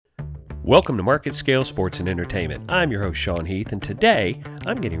Welcome to Market Scale Sports and Entertainment. I'm your host, Sean Heath, and today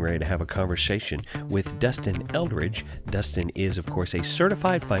I'm getting ready to have a conversation with Dustin Eldridge. Dustin is, of course, a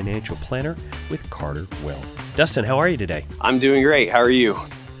certified financial planner with Carter Wealth. Dustin, how are you today? I'm doing great. How are you?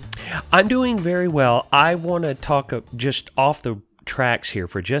 I'm doing very well. I want to talk just off the tracks here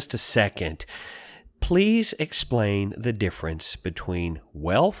for just a second. Please explain the difference between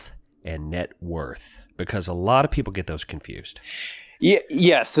wealth and net worth, because a lot of people get those confused.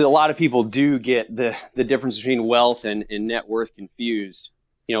 Yes, a lot of people do get the difference between wealth and net worth confused.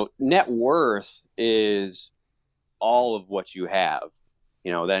 You know, net worth is all of what you have.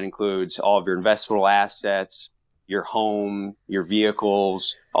 You know, that includes all of your investable assets, your home, your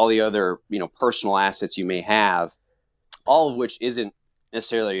vehicles, all the other, personal assets you may have, all of which isn't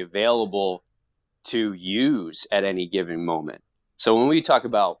necessarily available to use at any given moment. So when we talk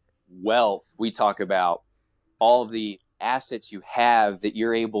about wealth, we talk about all of the assets you have that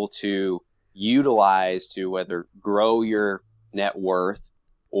you're able to utilize to whether grow your net worth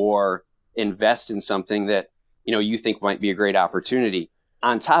or invest in something that you think might be a great opportunity.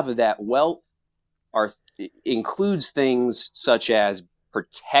 On top of that, wealth includes things such as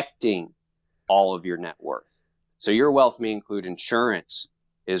protecting all of your net worth. So your wealth may include insurance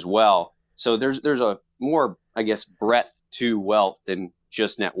as well. So there's a more, breadth to wealth than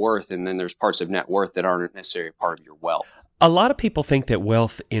just net worth, and then there's parts of net worth that aren't necessarily part of your wealth. A lot of people think that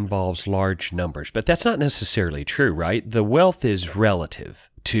wealth involves large numbers, but that's not necessarily true, right? The wealth is relative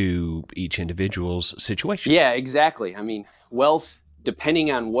to each individual's situation. Yeah, exactly. I mean, wealth,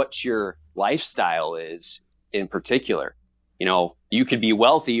 depending on what your lifestyle is in particular, you could be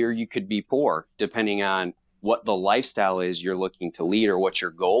wealthy or you could be poor, depending on what the lifestyle is you're looking to lead or what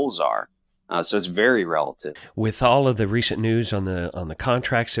your goals are. So it's very relative. With all of the recent news on the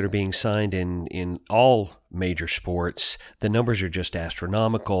contracts that are being signed in all major sports, the numbers are just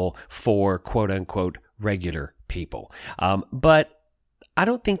astronomical for quote unquote regular people. But I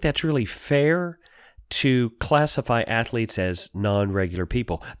don't think that's really fair to classify athletes as non-regular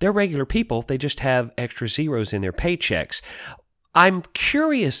people. They're regular people. They just have extra zeros in their paychecks. I'm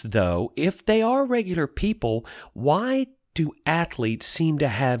curious, though, if they are regular people, why do athletes seem to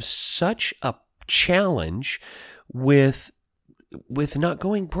have such a challenge with not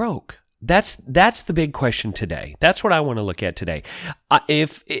going broke? That's the big question today. That's what I want to look at today.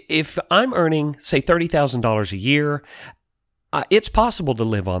 If I'm earning, say, $30,000 a year, it's possible to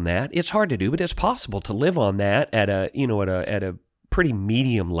live on that. It's hard to do, but it's possible to live on that at a pretty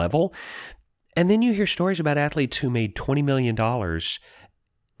medium level. And then you hear stories about athletes who made $20 million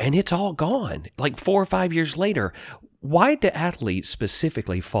and it's all gone, like 4 or 5 years later. Why do athletes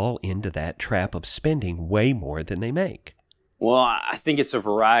specifically fall into that trap of spending way more than they make? Well, I think it's a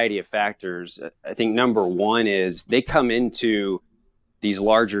variety of factors. I think number one is they come into these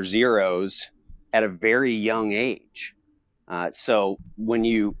larger zeros at a very young age. So when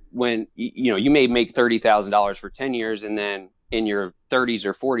you may make $30,000 for 10 years, and then in your 30s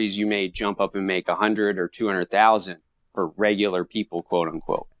or 40s, you may jump up and make 100 or 200,000 for regular people, quote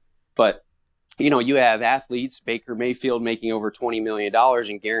unquote. But you have athletes, Baker Mayfield making over $20 million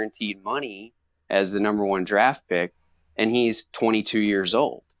in guaranteed money as the number one draft pick, and he's 22 years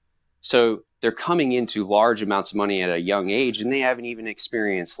old. So they're coming into large amounts of money at a young age, and they haven't even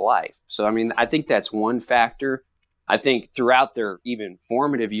experienced life. So, I think that's one factor. I think throughout their even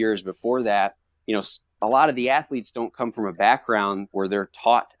formative years before that, a lot of the athletes don't come from a background where they're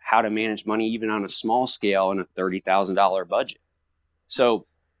taught how to manage money, even on a small scale in a $30,000 budget. So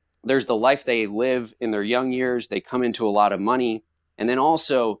there's the life they live in their young years. They come into a lot of money. And then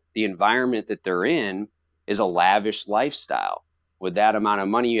also the environment that they're in is a lavish lifestyle. With that amount of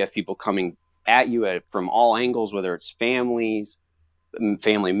money, you have people coming at you from all angles, whether it's families,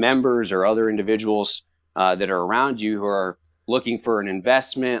 family members, or other individuals that are around you who are looking for an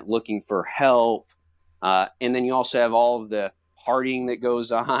investment, looking for help. And then you also have all of the partying that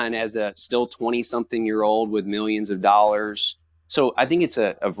goes on as a still 20-something-year-old with millions of dollars. So I think it's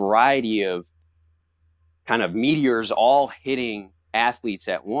a variety of kind of meteors all hitting athletes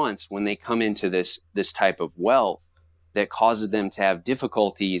at once when they come into this type of wealth that causes them to have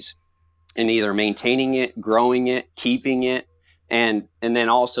difficulties in either maintaining it, growing it, keeping it, and then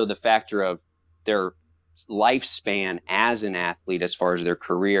also the factor of their lifespan as an athlete as far as their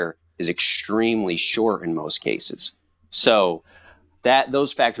career is extremely short in most cases. So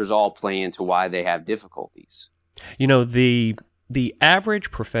those factors all play into why they have difficulties. The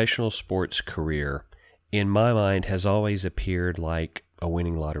average professional sports career, in my mind, has always appeared like a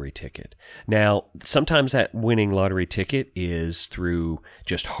winning lottery ticket. Now, sometimes that winning lottery ticket is through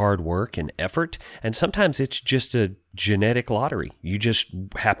just hard work and effort, and sometimes it's just a genetic lottery. You just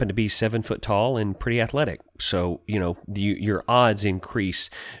happen to be 7 foot tall and pretty athletic. So, your odds increase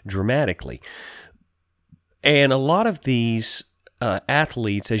dramatically. And a lot of these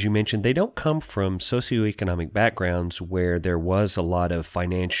athletes, as you mentioned, they don't come from socioeconomic backgrounds where there was a lot of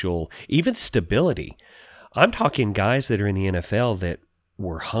financial, even stability. I'm talking guys that are in the NFL that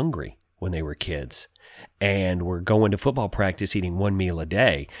were hungry when they were kids and were going to football practice eating one meal a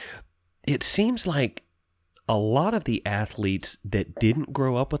day. It seems like a lot of the athletes that didn't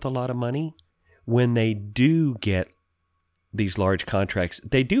grow up with a lot of money, when they do get these large contracts,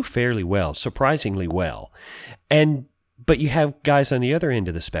 they do fairly well, surprisingly well. But you have guys on the other end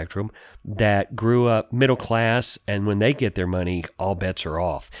of the spectrum that grew up middle class, and when they get their money, all bets are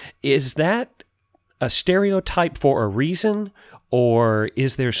off. Is that a stereotype for a reason, or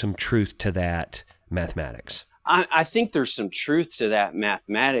is there some truth to that mathematics? I think there's some truth to that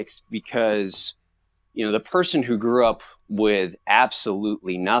mathematics because, the person who grew up with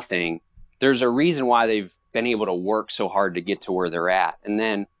absolutely nothing, there's a reason why they've been able to work so hard to get to where they're at. And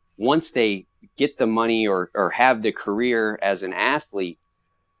then once they get the money or have the career as an athlete,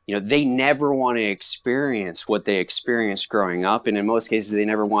 they never want to experience what they experienced growing up. And in most cases, they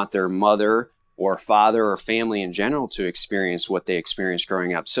never want their mother or father or family in general to experience what they experienced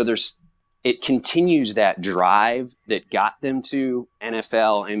growing up. So it continues that drive that got them to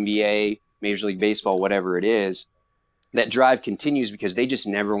NFL, NBA, Major League Baseball, whatever it is. That drive continues because they just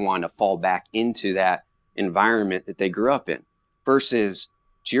never want to fall back into that environment that they grew up in. Versus,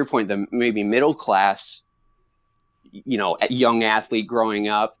 to your point, the maybe middle class, young athlete growing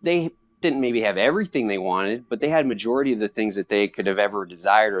up, they didn't maybe have everything they wanted, but they had majority of the things that they could have ever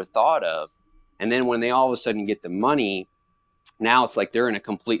desired or thought of. And then when they all of a sudden get the money, now it's like they're in a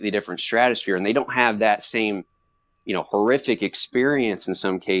completely different stratosphere, and they don't have that same, horrific experience in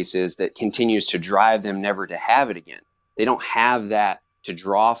some cases that continues to drive them never to have it again. They don't have that to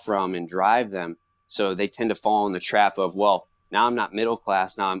draw from and drive them. So they tend to fall in the trap of, well, now I'm not middle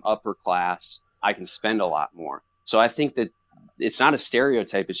class, now I'm upper class, I can spend a lot more. So I think that it's not a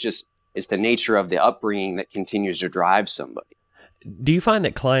stereotype, it's the nature of the upbringing that continues to drive somebody. Do you find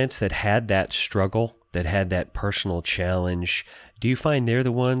that clients that had that struggle, that had that personal challenge, do you find they're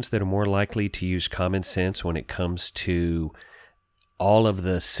the ones that are more likely to use common sense when it comes to all of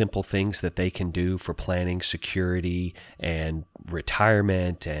the simple things that they can do for planning security and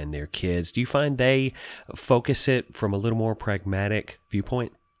retirement and their kids? Do you find they focus it from a little more pragmatic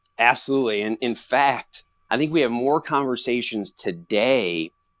viewpoint? Absolutely. And in fact, I think we have more conversations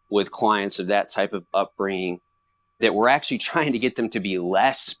today with clients of that type of upbringing that we're actually trying to get them to be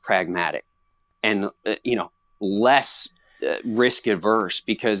less pragmatic and, less risk averse,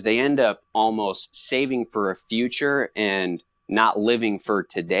 because they end up almost saving for a future and not living for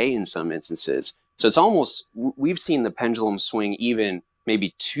today in some instances. So it's almost, we've seen the pendulum swing even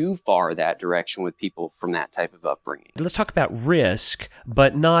maybe too far that direction with people from that type of upbringing. Let's talk about risk,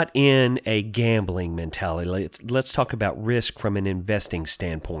 but not in a gambling mentality. Let's talk about risk from an investing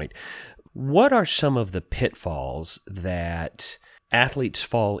standpoint. What are some of the pitfalls that athletes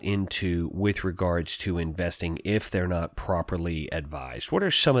fall into with regards to investing if they're not properly advised? What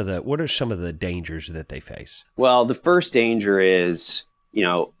are some of the dangers that they face? Well, the first danger is,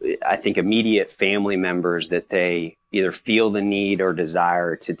 I think immediate family members that they either feel the need or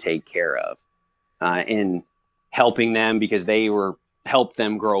desire to take care of, in helping them because they helped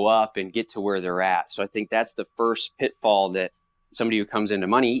them grow up and get to where they're at. So I think that's the first pitfall that somebody who comes into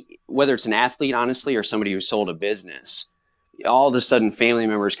money, whether it's an athlete, honestly, or somebody who sold a business, all of a sudden family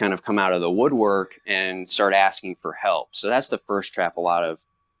members kind of come out of the woodwork and start asking for help. So that's the first trap a lot of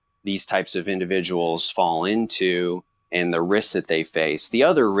these types of individuals fall into and the risks that they face. The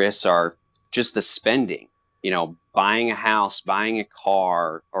other risks are just the spending, buying a house, buying a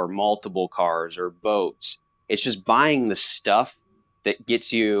car or multiple cars or boats. It's just buying the stuff that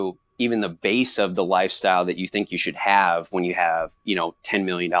gets you even the base of the lifestyle that you think you should have when you have, $10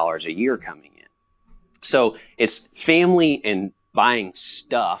 million a year coming in. So it's family and buying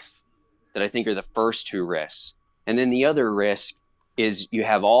stuff that I think are the first two risks. And then the other risk is you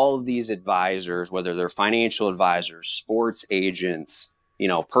have all of these advisors, whether they're financial advisors, sports agents,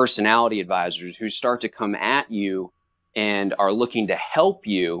 personality advisors, who start to come at you and are looking to help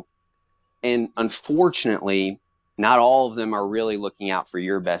you. And unfortunately, not all of them are really looking out for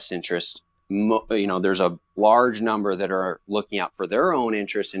your best interest. There's a large number that are looking out for their own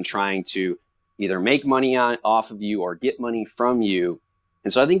interests and trying to either make money off of you or get money from you.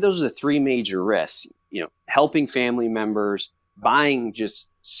 And so I think those are the three major risks, helping family members, buying just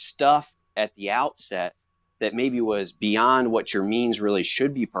stuff at the outset that maybe was beyond what your means really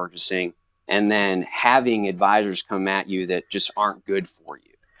should be purchasing, and then having advisors come at you that just aren't good for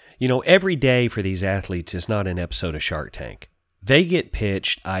you. You know, every day for these athletes is not an episode of Shark Tank. They get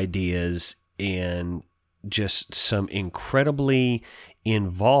pitched ideas in just some incredibly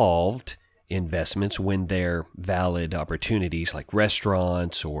involved investments when they're valid opportunities like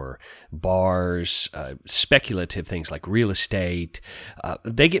restaurants or bars, speculative things like real estate.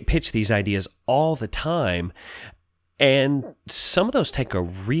 They get pitched these ideas all the time, and some of those take a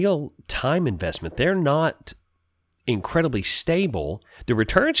real time investment. They're not incredibly stable. The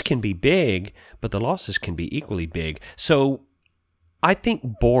returns can be big, but the losses can be equally big. So I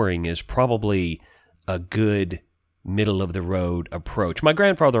think boring is probably a good middle-of-the-road approach. My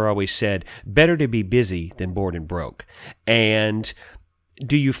grandfather always said, better to be busy than bored and broke. And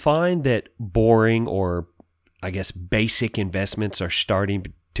do you find that boring, or I guess basic investments, are starting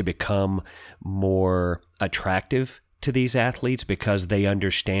to become more attractive to these athletes because they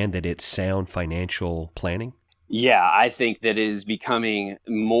understand that it's sound financial planning? Yeah, I think that is becoming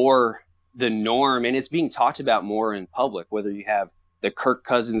more the norm, and it's being talked about more in public, whether you have the Kirk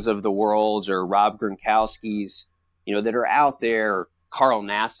Cousins of the world or Rob Gronkowski's, that are out there. Carl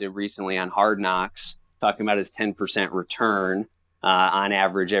Nassib recently on Hard Knocks talking about his 10% return on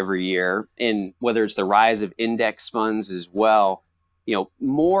average every year. And whether it's the rise of index funds as well,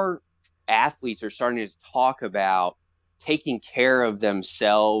 more athletes are starting to talk about taking care of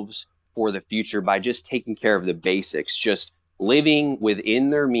themselves for the future by just taking care of the basics, just living within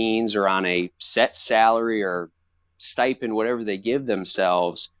their means or on a set salary or stipend, whatever they give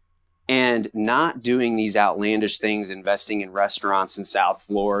themselves, and not doing these outlandish things, investing in restaurants in South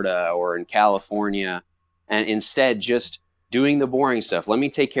Florida or in California, and instead just doing the boring stuff. Let me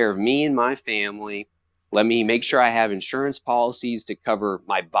take care of me and my family. Let me make sure I have insurance policies to cover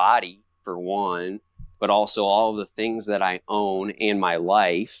my body, for one, but also all of the things that I own and my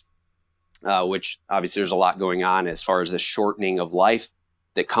life, which obviously there's a lot going on as far as the shortening of life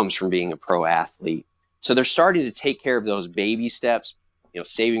that comes from being a pro athlete. So they're starting to take care of those baby steps,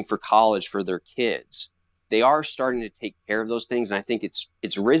 saving for college for their kids. They are starting to take care of those things. And I think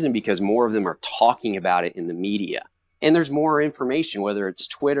it's risen because more of them are talking about it in the media. And there's more information, whether it's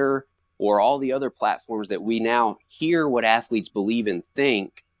Twitter or all the other platforms that we now hear what athletes believe and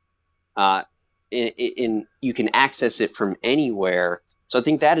think. You can access it from anywhere. So I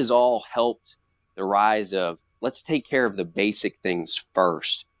think that has all helped the rise of, let's take care of the basic things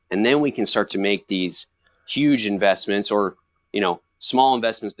first. And then we can start to make these huge investments, or, small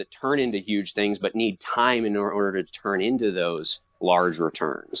investments that turn into huge things, but need time in order to turn into those large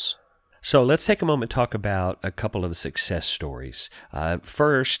returns. So let's take a moment to talk about a couple of success stories.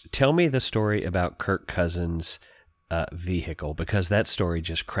 First, tell me the story about Kirk Cousins' vehicle, because that story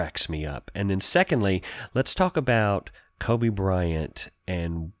just cracks me up. And then secondly, let's talk about Kobe Bryant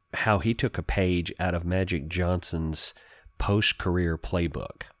and how he took a page out of Magic Johnson's post-career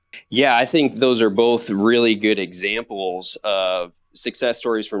playbook. Yeah, I think those are both really good examples of success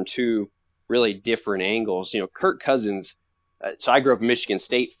stories from two really different angles. Kirk Cousins, so I grew up a Michigan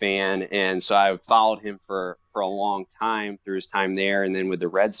State fan, and so I followed him for a long time through his time there, and then with the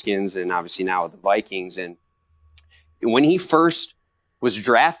Redskins, and obviously now with the Vikings. And when he first was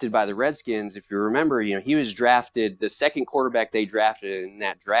drafted by the Redskins, if you remember, he was drafted, the second quarterback they drafted in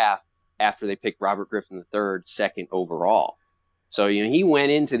that draft after they picked Robert Griffin III, second overall. So, he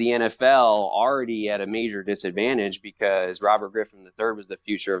went into the NFL already at a major disadvantage because Robert Griffin III was the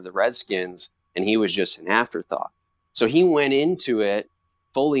future of the Redskins, and he was just an afterthought. So he went into it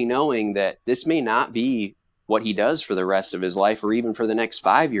fully knowing that this may not be what he does for the rest of his life or even for the next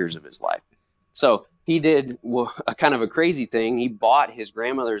 5 years of his life. So he did a kind of a crazy thing. He bought his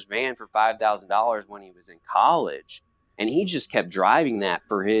grandmother's van for $5,000 when he was in college, and he just kept driving that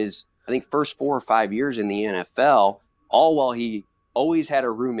for his, I think, first 4 or 5 years in the NFL, all while he always had a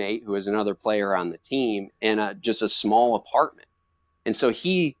roommate who was another player on the team and just a small apartment. And so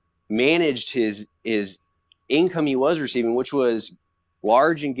he managed his income he was receiving, which was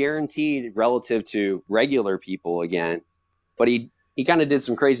large and guaranteed relative to regular people again. But he kind of did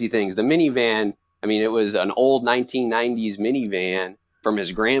some crazy things. The minivan, it was an old 1990s minivan from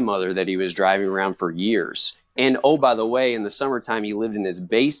his grandmother that he was driving around for years. And oh, by the way, in the summertime, he lived in his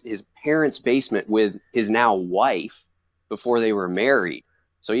parents' basement with his now wife before they were married.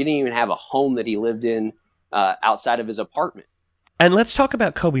 So he didn't even have a home that he lived in outside of his apartment. And let's talk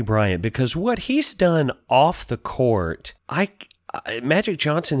about Kobe Bryant, because what he's done off the court, Magic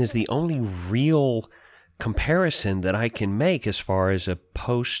Johnson is the only real comparison that I can make as far as a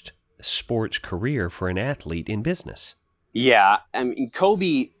post-sports career for an athlete in business. Yeah, I mean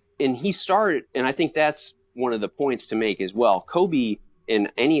Kobe, and he started, and I think that's one of the points to make as well. Kobe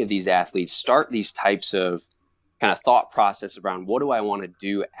and any of these athletes start these types of kind of thought process around what do I want to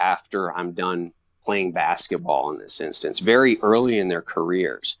do after I'm done playing basketball in this instance, very early in their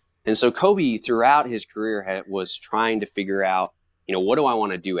careers. And so Kobe, throughout his career, was trying to figure out, what do I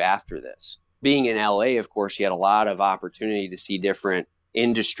want to do after this? Being in LA, of course, he had a lot of opportunity to see different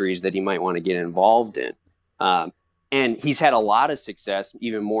industries that he might want to get involved in. Um, and he's had a lot of success,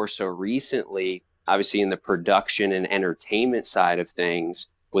 even more so recently, obviously in the production and entertainment side of things,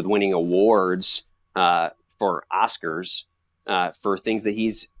 with winning awards for Oscars for things that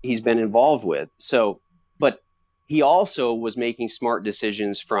he's been involved with. So, but he also was making smart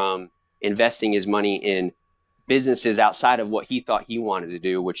decisions from investing his money in businesses outside of what he thought he wanted to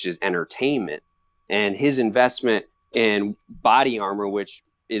do, which is entertainment. And his investment in Body Armor, which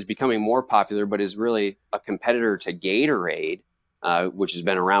is becoming more popular, but is really a competitor to Gatorade, which has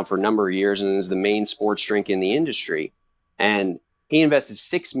been around for a number of years and is the main sports drink in the industry. And he invested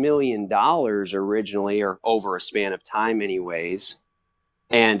 $6 million originally, or over a span of time anyways.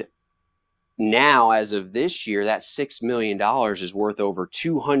 And now, as of this year, that $6 million is worth over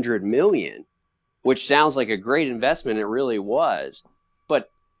 $200 million, which sounds like a great investment. It really was.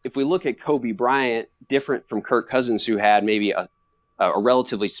 But if we look at Kobe Bryant, different from Kirk Cousins, who had maybe a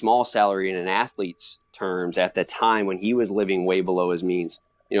relatively small salary in an athlete's terms at the time when he was living way below his means,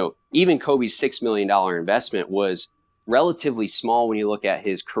 even Kobe's $6 million investment was relatively small when you look at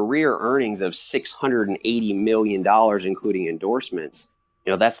his career earnings of $680 million, including endorsements.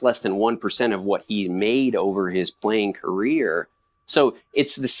 That's less than 1% of what he made over his playing career. So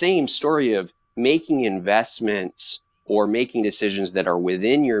it's the same story of making investments or making decisions that are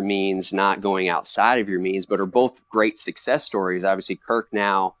within your means, not going outside of your means, but are both great success stories. Obviously, Kirk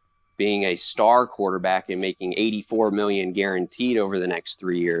now being a star quarterback and making $84 million guaranteed over the next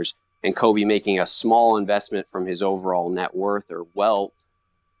 3 years, and Kobe making a small investment from his overall net worth or wealth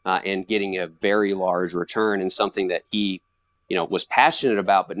and getting a very large return in something that he was passionate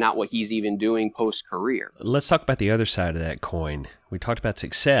about, but not what he's even doing post-career. Let's talk about the other side of that coin. We talked about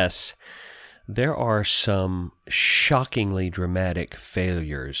success. There are some shockingly dramatic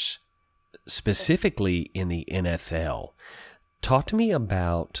failures, specifically in the NFL. Talk to me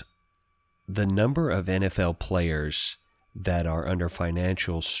about the number of NFL players that are under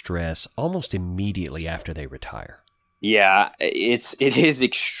financial stress almost immediately after they retire. Yeah, it is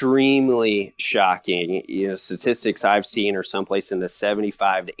extremely shocking. Statistics I've seen are someplace in the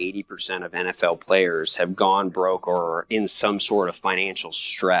 75 to 80% of NFL players have gone broke or are in some sort of financial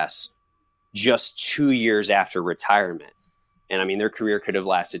stress just 2 years after retirement. And I mean, their career could have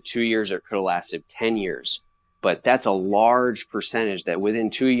lasted 2 years or it could have lasted 10 years. But that's a large percentage that within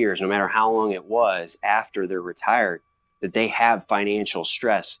 2 years, no matter how long it was after they're retired, that they have financial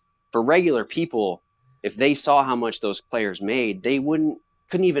stress. For regular people, if they saw how much those players made, they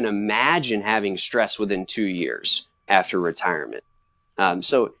couldn't even imagine having stress within 2 years after retirement.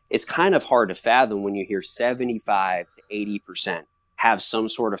 So it's kind of hard to fathom when you hear 75 to 80% have some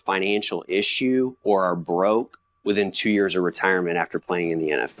sort of financial issue or are broke within 2 years of retirement after playing in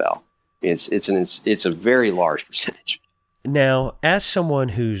the NFL. It's a very large percentage. Now, as someone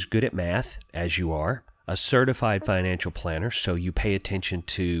who's good at math, as you are, a certified financial planner, so you pay attention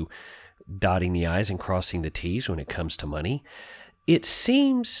to dotting the I's and crossing the T's when it comes to money, it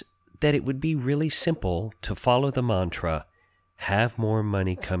seems that it would be really simple to follow the mantra, have more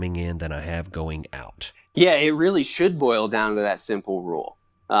money coming in than I have going out. Yeah, it really should boil down to that simple rule.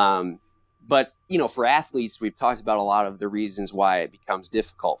 But, for athletes, we've talked about a lot of the reasons why it becomes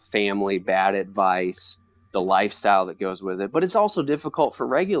difficult. Family, bad advice, the lifestyle that goes with it. But it's also difficult for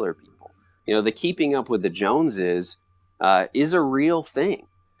regular people. The keeping up with the Joneses is a real thing.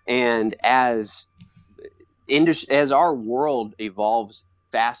 And as our world evolves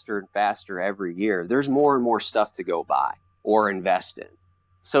faster and faster every year, there's more and more stuff to go buy or invest in.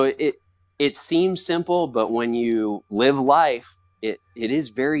 So it seems simple, but when you live life, it is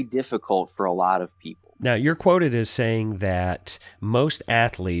very difficult for a lot of people. Now, you're quoted as saying that most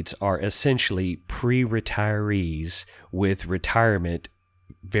athletes are essentially pre-retirees with retirement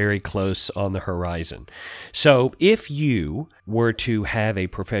very close on the horizon. So if you were to have a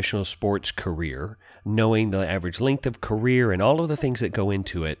professional sports career, knowing the average length of career and all of the things that go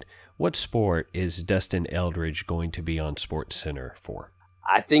into it, what sport is Dustin Eldridge going to be on SportsCenter for?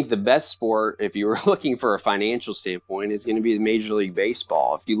 I think the best sport, if you were looking for a financial standpoint, is going to be the Major League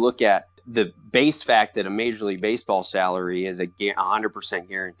Baseball. If you look at the base fact that a Major League Baseball salary is a 100%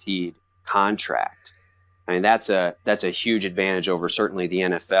 guaranteed contract, I mean, that's a huge advantage over certainly the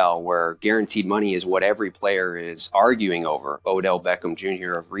NFL, where guaranteed money is what every player is arguing over. Odell Beckham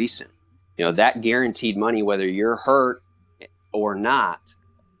Jr. of recent, that guaranteed money, whether you're hurt or not,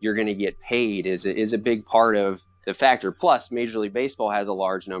 you're going to get paid is a big part of the factor. Plus, Major League Baseball has a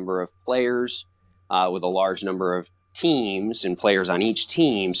large number of players with a large number of teams and players on each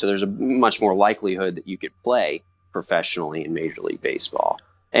team, so there's a much more likelihood that you could play professionally in Major League Baseball.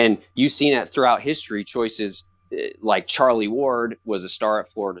 And you've seen that throughout history. Choices like Charlie Ward was a star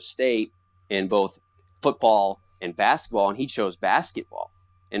at Florida State in both football and basketball, and he chose basketball.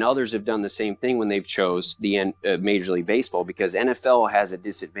 And others have done the same thing when they've chose the Major League Baseball, because NFL has a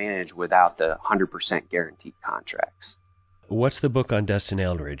disadvantage without the 100% guaranteed contracts. What's the book on Dustin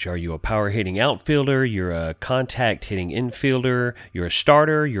Eldridge? Are you a power-hitting outfielder? You're a contact-hitting infielder? You're a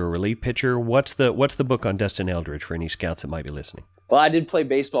starter? You're a relief pitcher? What's the book on Dustin Eldridge for any scouts that might be listening? Well, I did play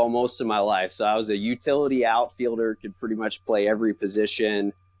baseball most of my life, so I was a utility outfielder, could pretty much play every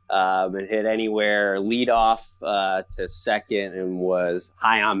position and hit anywhere, lead off to second, and was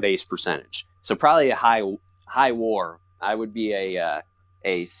high on-base percentage. So probably a high WAR. I would be a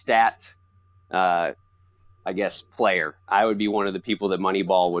stat player. I would be one of the people that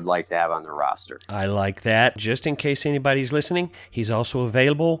Moneyball would like to have on their roster. I like that. Just in case anybody's listening, he's also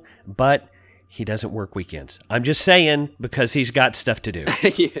available, but he doesn't work weekends. I'm just saying, because he's got stuff to do.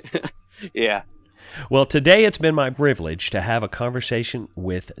 Yeah. Well, today it's been my privilege to have a conversation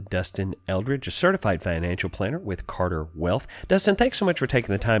with Dustin Eldridge, a certified financial planner with Carter Wealth. Dustin, thanks so much for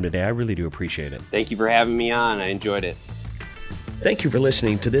taking the time today. I really do appreciate it. Thank you for having me on. I enjoyed it. Thank you for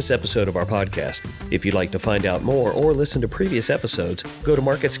listening to this episode of our podcast. If you'd like to find out more or listen to previous episodes, go to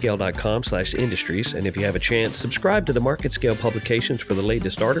marketscale.com/industries. And if you have a chance, subscribe to the Market Scale publications for the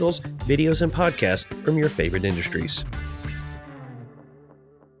latest articles, videos, and podcasts from your favorite industries.